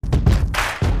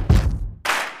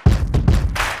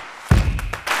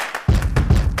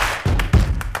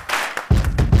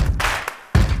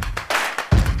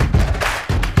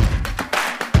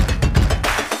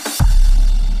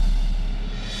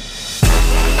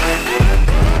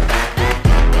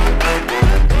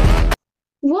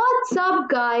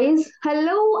guys?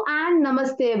 Hello and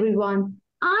namaste, everyone.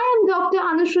 I am Dr.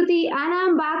 Anushruti and I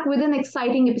am back with an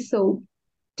exciting episode.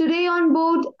 Today on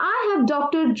board, I have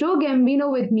Dr. Joe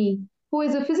Gambino with me, who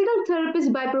is a physical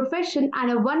therapist by profession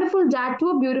and a wonderful dad to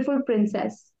a beautiful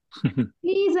princess.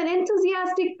 He is an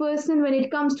enthusiastic person when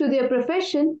it comes to their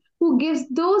profession who gives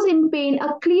those in pain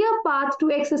a clear path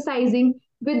to exercising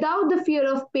without the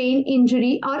fear of pain,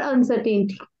 injury, or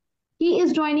uncertainty. He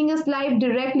is joining us live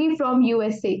directly from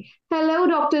USA. Hello,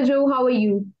 Dr. Joe. How are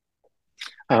you?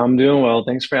 I'm doing well.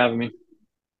 Thanks for having me.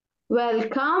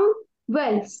 Welcome.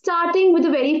 Well, starting with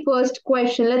the very first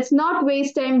question, let's not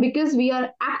waste time because we are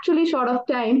actually short of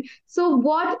time. So,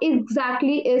 what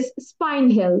exactly is spine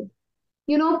health?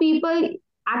 People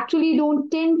actually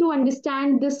don't tend to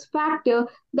understand this factor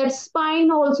that spine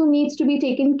also needs to be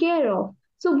taken care of.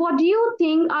 So, what do you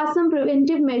think are some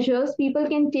preventive measures people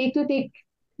can take to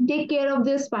take care of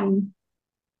their spine?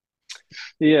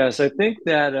 Yes, I think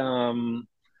that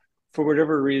for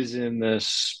whatever reason, the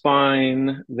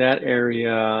spine, that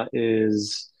area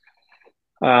is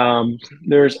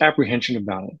there's apprehension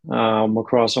about it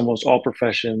across almost all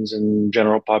professions and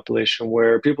general population,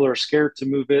 where people are scared to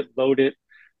move it, load it,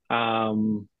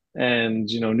 and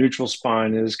neutral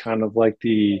spine is kind of like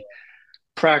the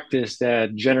practice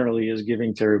that generally is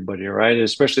giving to everybody, right?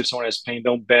 Especially if someone has pain,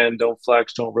 don't bend, don't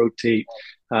flex, don't rotate.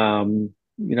 Some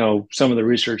of the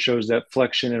research shows that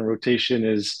flexion and rotation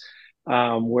is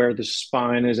where the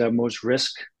spine is at most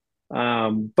risk,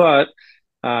 but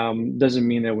doesn't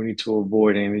mean that we need to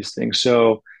avoid any of these things.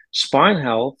 So, spine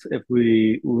health, if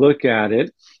we look at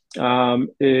it,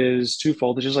 is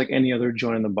twofold. It's just like any other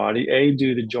joint in the body. A,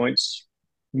 do the joints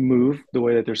move the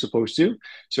way that they're supposed to?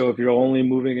 So if you're only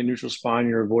moving a neutral spine,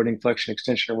 you're avoiding flexion,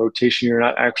 extension, and rotation, you're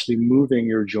not actually moving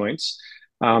your joints.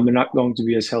 They're not going to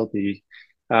be as healthy.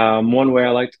 One way I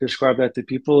like to describe that to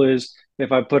people is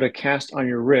if I put a cast on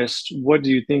your wrist, what do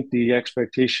you think the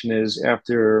expectation is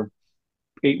after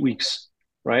 8 weeks,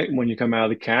 right? When you come out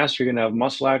of the cast, you're going to have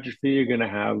muscle atrophy, you're going to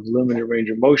have limited range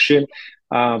of motion.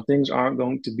 Things aren't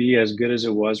going to be as good as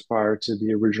it was prior to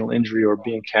the original injury or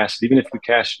being casted, even if we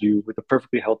casted you with a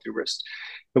perfectly healthy wrist.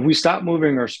 If we stop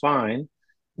moving our spine,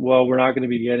 well, we're not going to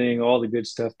be getting all the good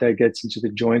stuff that gets into the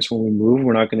joints when we move.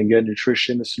 We're not going to get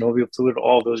nutrition, the synovial fluid,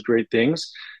 all those great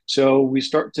things. So we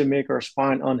start to make our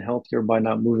spine unhealthier by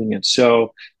not moving it.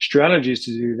 So strategies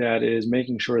to do that is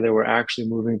making sure that we're actually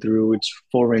moving through its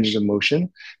full ranges of motion,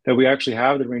 that we actually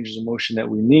have the ranges of motion that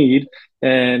we need.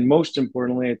 And most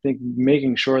importantly, I think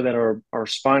making sure that our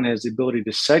spine has the ability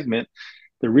to segment.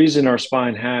 The reason our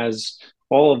spine has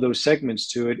all of those segments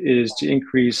to it is to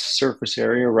increase surface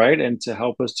area, right? And to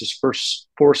help us disperse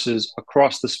forces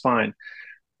across the spine.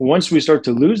 Once we start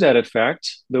to lose that effect,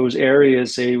 those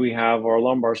areas, say we have our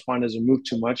lumbar spine doesn't move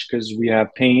too much because we have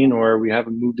pain or we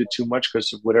haven't moved it too much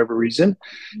because of whatever reason,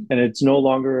 and it's no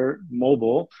longer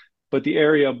mobile, but the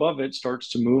area above it starts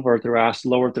to move, our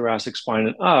lower thoracic spine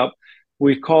and up.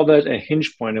 We call that a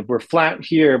hinge point. If we're flat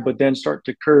here, but then start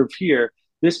to curve here,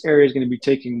 this area is going to be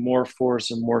taking more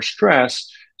force and more stress.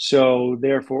 So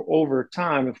therefore, over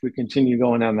time, if we continue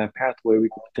going down that pathway, we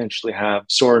could potentially have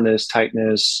soreness,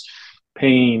 tightness,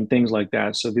 pain, things like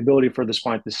that. So the ability for the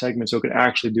spine to segment so it could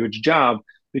actually do its job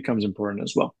becomes important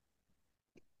as well.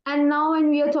 And now, when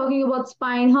we are talking about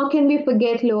spine, how can we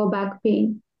forget lower back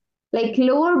pain? Like,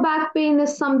 lower back pain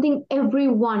is something every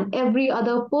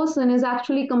other person is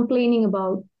actually complaining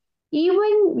about.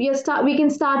 Even we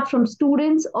can start from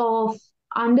students of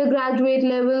undergraduate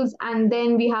levels, and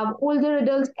then we have older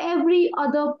adults. Every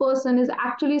other person is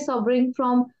actually suffering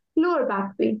from lower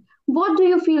back pain. What do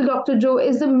you feel, Dr. Joe,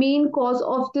 is the main cause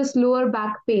of this lower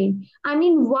back pain? I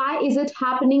mean, why is it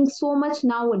happening so much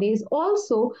nowadays?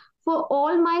 Also, for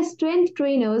all my strength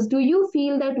trainers, do you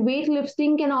feel that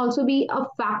weightlifting can also be a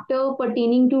factor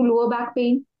pertaining to lower back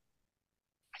pain?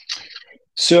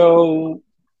 So,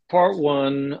 part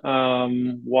one,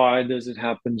 why does it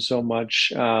happen so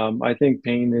much? I think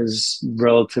pain is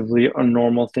relatively a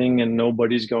normal thing, and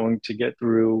nobody's going to get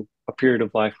through a period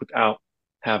of life without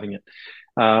having it.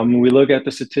 When we look at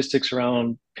the statistics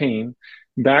around pain,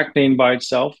 back pain by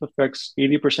itself affects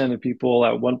 80% of people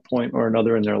at one point or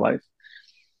another in their life.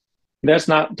 That's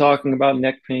not talking about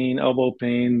neck pain, elbow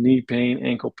pain, knee pain,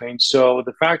 ankle pain. So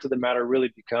the fact of the matter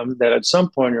really becomes that at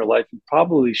some point in your life, you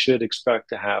probably should expect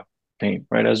to have pain,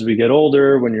 right? As we get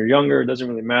older, when you're younger, it doesn't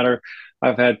really matter.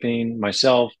 I've had pain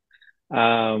myself.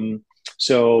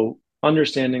 So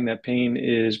understanding that pain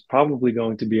is probably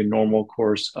going to be a normal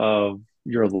course of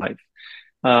your life.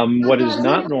 So What is does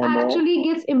not it normal. actually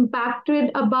gets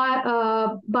impacted by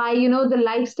the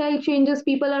lifestyle changes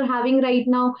people are having right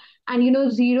now,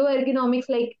 and zero ergonomics?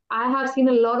 Like I have seen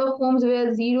a lot of homes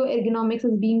where zero ergonomics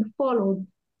is being followed.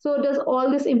 So does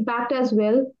all this impact as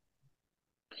well?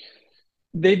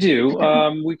 They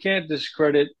do. We can't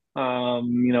discredit,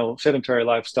 sedentary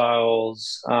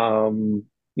lifestyles,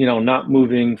 not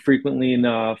moving frequently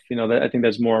enough. That I think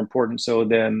that's more important so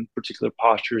than particular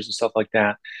postures and stuff like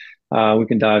that. We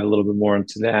can dive a little bit more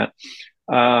into that.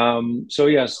 So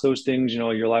yes, those things,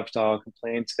 your lifestyle can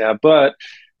play into that. But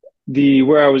the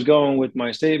where I was going with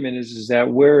my statement is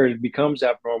that where it becomes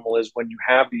abnormal is when you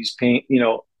have these pain,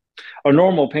 a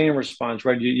normal pain response,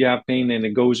 right? You have pain and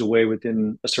it goes away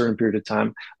within a certain period of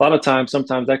time. A lot of times,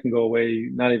 sometimes that can go away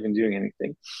not even doing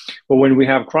anything. But when we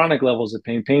have chronic levels of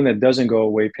pain, pain that doesn't go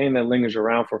away, pain that lingers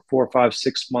around for 4, 5,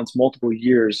 6 months, multiple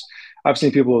years, I've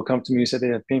seen people who come to me and say they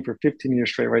have pain for 15 years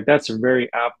straight, right? That's a very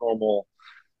abnormal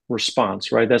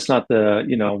response, right? That's not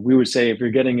we would say if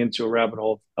you're getting into a rabbit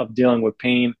hole of dealing with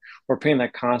pain or pain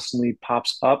that constantly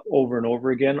pops up over and over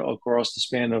again across the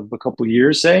span of a couple of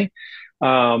years, say,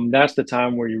 that's the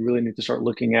time where you really need to start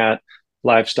looking at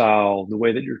lifestyle, the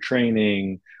way that you're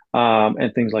training,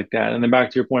 and things like that. And then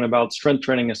back to your point about strength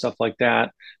training and stuff like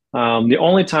that, the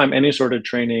only time any sort of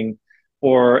training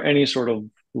or any sort of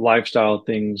lifestyle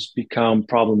things become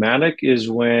problematic is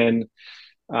when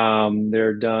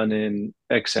they're done in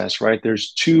excess, right?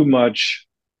 There's too much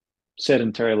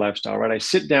sedentary lifestyle, right? I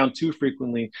sit down too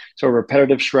frequently, so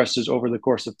repetitive stresses over the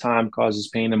course of time causes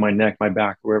pain in my neck, my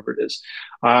back, wherever it is.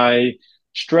 I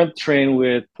strength train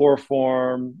with poor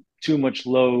form, too much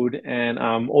load, and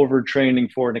I'm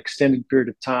overtraining for an extended period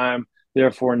of time.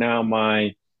 Therefore, now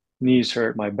my knees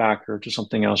hurt, my back hurts, or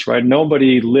something else, right?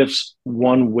 Nobody lifts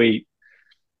one weight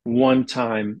one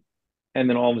time and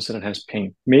then all of a sudden it has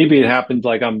pain. Maybe it happened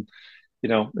like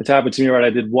it's happened to me, right? I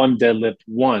did one deadlift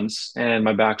once and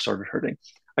my back started hurting.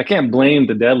 I can't blame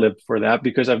the deadlift for that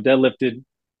because I've deadlifted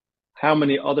how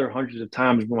many other hundreds of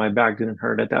times when my back didn't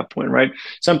hurt at that point, right?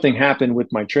 Something happened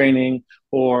with my training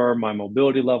or my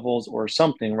mobility levels or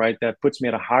something, right? That puts me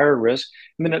at a higher risk.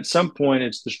 And then at some point,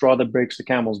 it's the straw that breaks the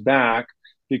camel's back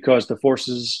because the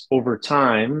forces over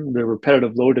time, the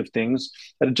repetitive load of things,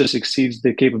 that it just exceeds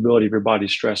the capability of your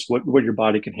body's stress, what your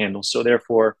body can handle. So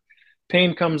therefore,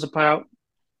 pain comes about,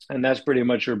 and that's pretty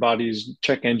much your body's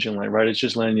check engine light, right? It's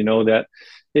just letting you know that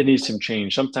it needs some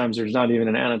change. Sometimes there's not even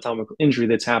an anatomical injury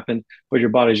that's happened, but your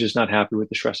body's just not happy with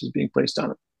the stresses being placed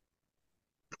on it.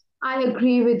 I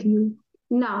agree with you.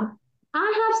 Now,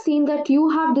 I have seen that you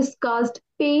have discussed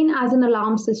pain as an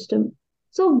alarm system.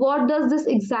 So, what does this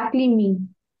exactly mean?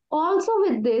 Also,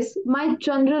 with this, my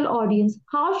general audience,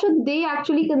 how should they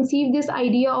actually conceive this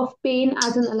idea of pain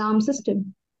as an alarm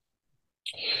system?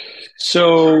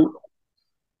 So,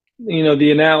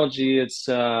 the analogy, it's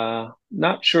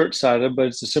not short-sighted, but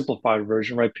it's a simplified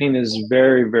version, right? Pain is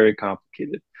very, very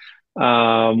complicated.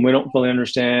 We don't fully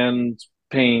understand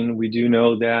pain. We do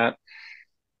know that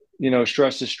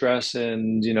stress is stress,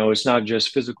 and it's not just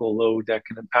physical load that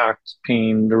can impact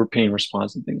pain, the pain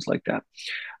response, and things like that.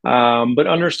 But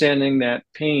understanding that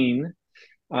pain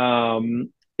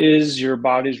is your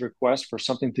body's request for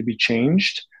something to be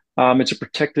changed. It's a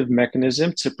protective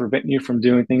mechanism to prevent you from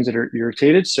doing things that are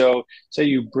irritated. So, say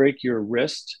you break your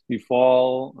wrist, you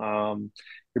fall,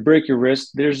 you break your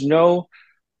wrist. There's no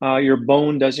your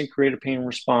bone doesn't create a pain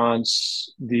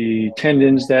response. The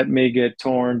tendons that may get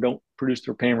torn don't produce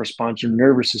their pain response. Your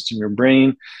nervous system, your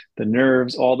brain, the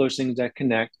nerves, all those things that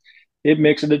connect, it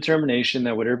makes a determination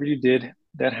that whatever you did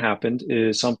that happened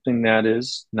is something that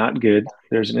is not good.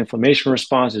 There's an inflammation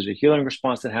response, there's a healing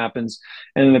response that happens,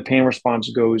 and then the pain response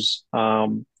goes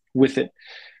with it.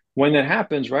 When that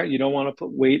happens, right, you don't want to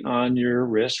put weight on your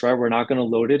wrist, right? We're not going to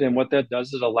load it. And what that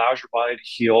does is allows your body to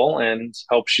heal and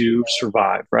helps you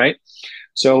survive, right?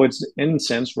 So it's in a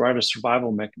sense, right, a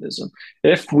survival mechanism.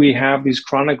 If we have these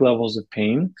chronic levels of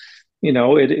pain,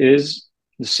 it is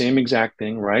the same exact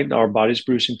thing, right? Our body's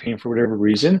producing pain for whatever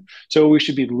reason. So we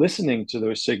should be listening to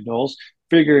those signals,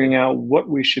 figuring out what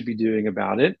we should be doing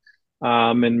about it.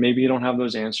 And maybe you don't have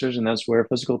those answers, and that's where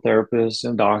physical therapists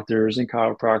and doctors and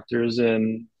chiropractors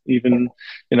and even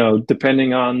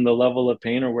depending on the level of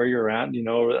pain or where you're at,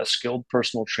 a skilled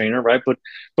personal trainer, right?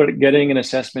 But getting an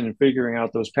assessment and figuring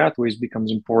out those pathways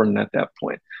becomes important at that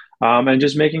point. And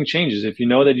just making changes. If you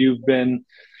know that you've been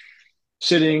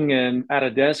sitting and at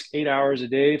a desk 8 hours a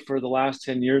day for the last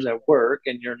 10 years at work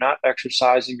and you're not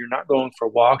exercising, you're not going for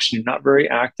walks, you're not very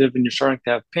active, and you're starting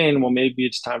to have pain, well, maybe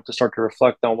it's time to start to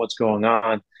reflect on what's going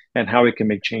on and how we can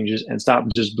make changes and stop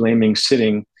just blaming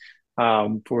sitting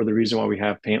for the reason why we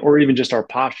have pain, or even just our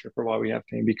posture for why we have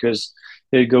pain, because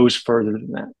it goes further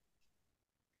than that.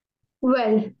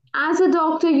 Well, as a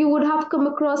doctor, you would have come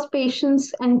across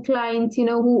patients and clients,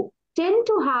 who tend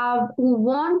to have, who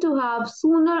want to have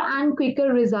sooner and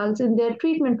quicker results in their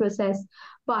treatment process.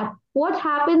 But what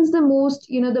happens the most,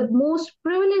 the most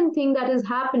prevalent thing that is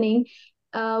happening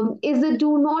is they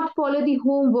do not follow the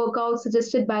home workouts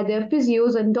suggested by their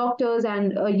physios and doctors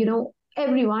and,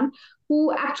 everyone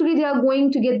who actually they are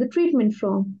going to get the treatment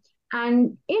from.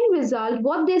 And in result,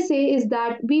 what they say is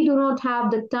that we do not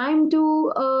have the time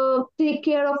to take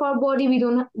care of our body. We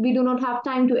do not have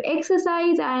time to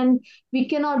exercise, and we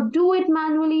cannot do it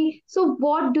manually. So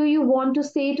what do you want to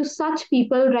say to such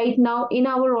people right now in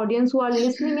our audience who are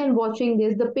listening and watching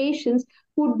this, the patients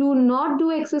who do not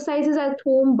do exercises at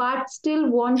home but still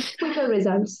want quicker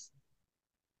results?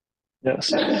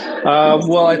 Yes.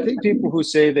 Well, I think people who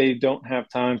say they don't have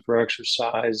time for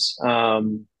exercise,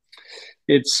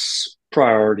 it's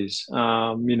priorities.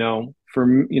 Right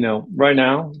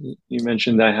now, you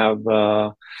mentioned I have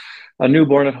a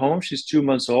newborn at home. She's 2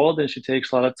 months old and she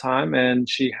takes a lot of time and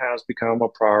she has become a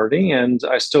priority. And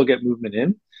I still get movement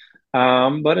in.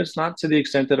 But it's not to the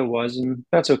extent that it was, and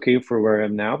that's okay for where I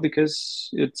am now because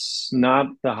it's not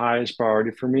the highest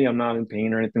priority for me. I'm not in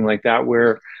pain or anything like that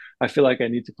where I feel like I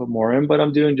need to put more in, but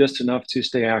I'm doing just enough to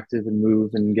stay active and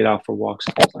move and get out for walks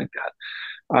and things like that.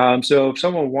 So if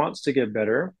someone wants to get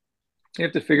better, you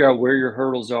have to figure out where your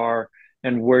hurdles are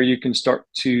and where you can start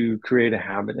to create a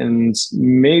habit. And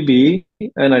maybe,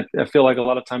 and I feel like a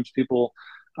lot of times people,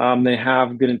 they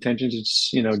have good intentions.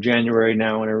 It's, January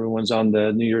now and everyone's on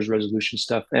the New Year's resolution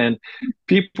stuff. And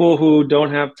people who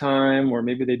don't have time, or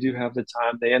maybe they do have the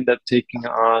time, they end up taking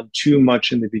on too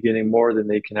much in the beginning, more than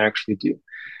they can actually do.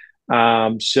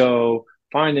 So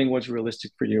finding what's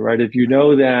realistic for you, right? If you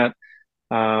know that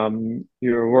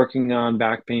you're working on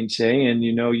back pain, say, and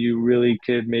you really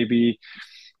could maybe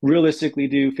realistically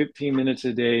do 15 minutes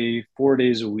a day, 4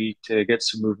 days a week to get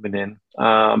some movement in.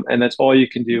 And that's all you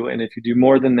can do. And if you do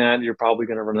more than that, you're probably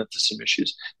going to run into some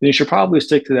issues. Then you should probably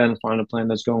stick to that and find a plan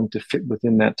that's going to fit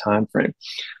within that time frame.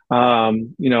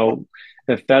 Um, you know,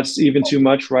 if that's even too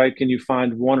much, right? Can you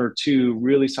find one or two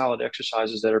really solid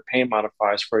exercises that are pain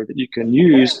modifiers for you that you can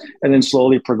use and then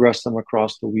slowly progress them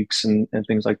across the weeks and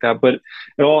things like that? But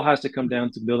it all has to come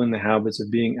down to building the habits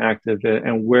of being active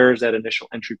and where is that initial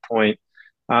entry point,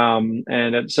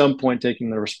 and at some point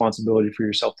taking the responsibility for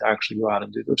yourself to actually go out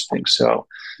and do those things. So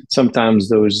sometimes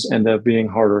those end up being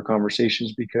harder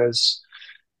conversations because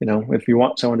if you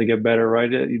want someone to get better,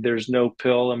 right, there's no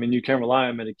pill. I mean, you can rely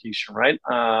on medication, right?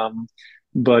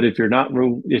 But if you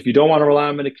don't want to rely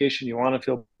on medication, you want to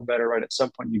feel better, right? At some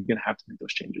point, you're going to have to make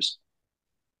those changes.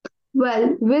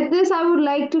 Well, with this, I would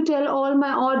like to tell all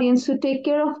my audience to take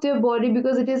care of their body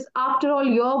because it is, after all,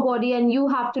 your body and you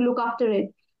have to look after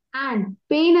it. And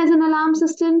pain as an alarm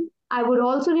system, I would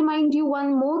also remind you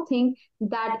one more thing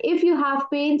that if you have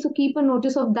pain, so keep a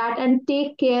notice of that and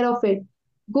take care of it.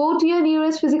 Go to your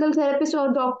nearest physical therapist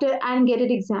or doctor and get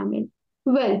it examined.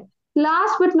 Well,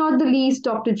 last but not the least,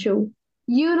 Dr. Joe,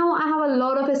 I have a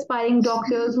lot of aspiring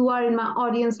doctors who are in my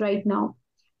audience right now.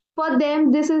 For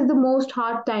them this is the most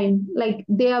hard time, like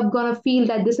they are gonna feel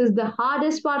that this is the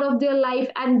hardest part of their life,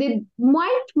 and they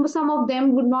might, some of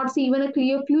them would not see even a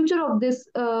clear future of this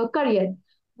career.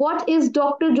 What is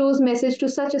Dr. Joe's message to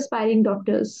such aspiring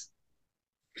doctors?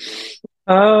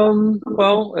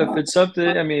 Well, if it's up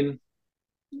to, I mean,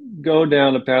 go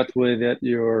down a pathway that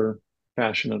you're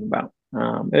passionate about.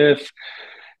 If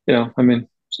I mean,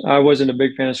 I wasn't a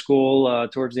big fan of school.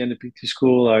 Towards the end of PT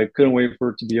school, I couldn't wait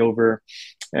for it to be over.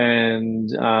 And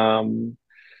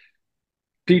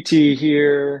PT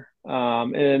here,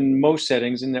 in most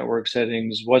settings, in network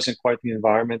settings, wasn't quite the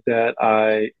environment that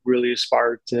I really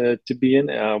aspired to be in.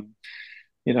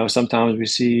 Sometimes we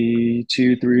see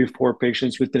two, three, four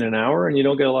patients within an hour, and you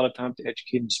don't get a lot of time to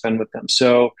educate and spend with them.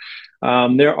 So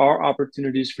there are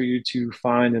opportunities for you to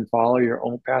find and follow your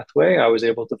own pathway. I was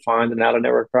able to find an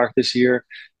out-of-network practice here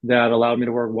that allowed me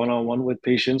to work one-on-one with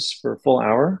patients for a full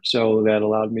hour. So that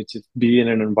allowed me to be in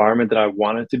an environment that I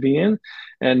wanted to be in.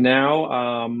 And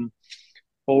now,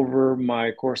 over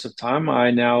my course of time,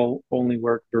 I now only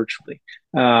work virtually.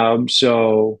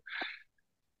 So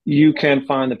you can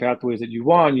find the pathways that you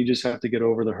want. You just have to get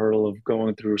over the hurdle of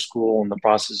going through school and the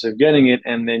process of getting it,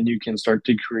 and then you can start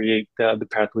to create the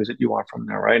pathways that you want from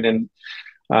there, right? And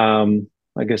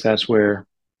I guess that's where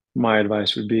my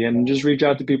advice would be, and just reach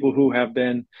out to people who have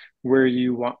been where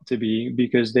you want to be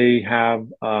because they've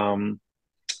been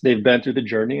through the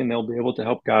journey and they'll be able to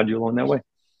help guide you along that way.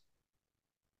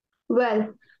 Well,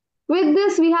 with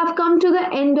this we have come to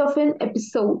the end of an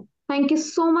episode. Thank you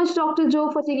so much, Dr.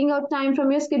 Joe, for taking out time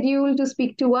from your schedule to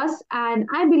speak to us. And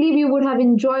I believe you would have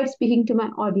enjoyed speaking to my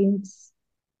audience.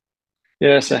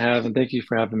 Yes, I have, and thank you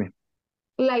for having me.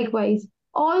 Likewise.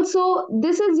 Also,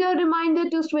 this is your reminder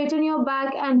to straighten your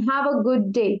back and have a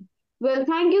good day. Well,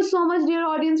 thank you so much, dear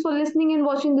audience, for listening and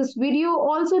watching this video.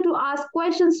 Also, to ask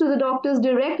questions to the doctors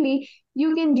directly,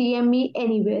 you can DM me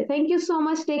anywhere. Thank you so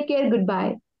much. Take care.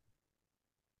 Goodbye.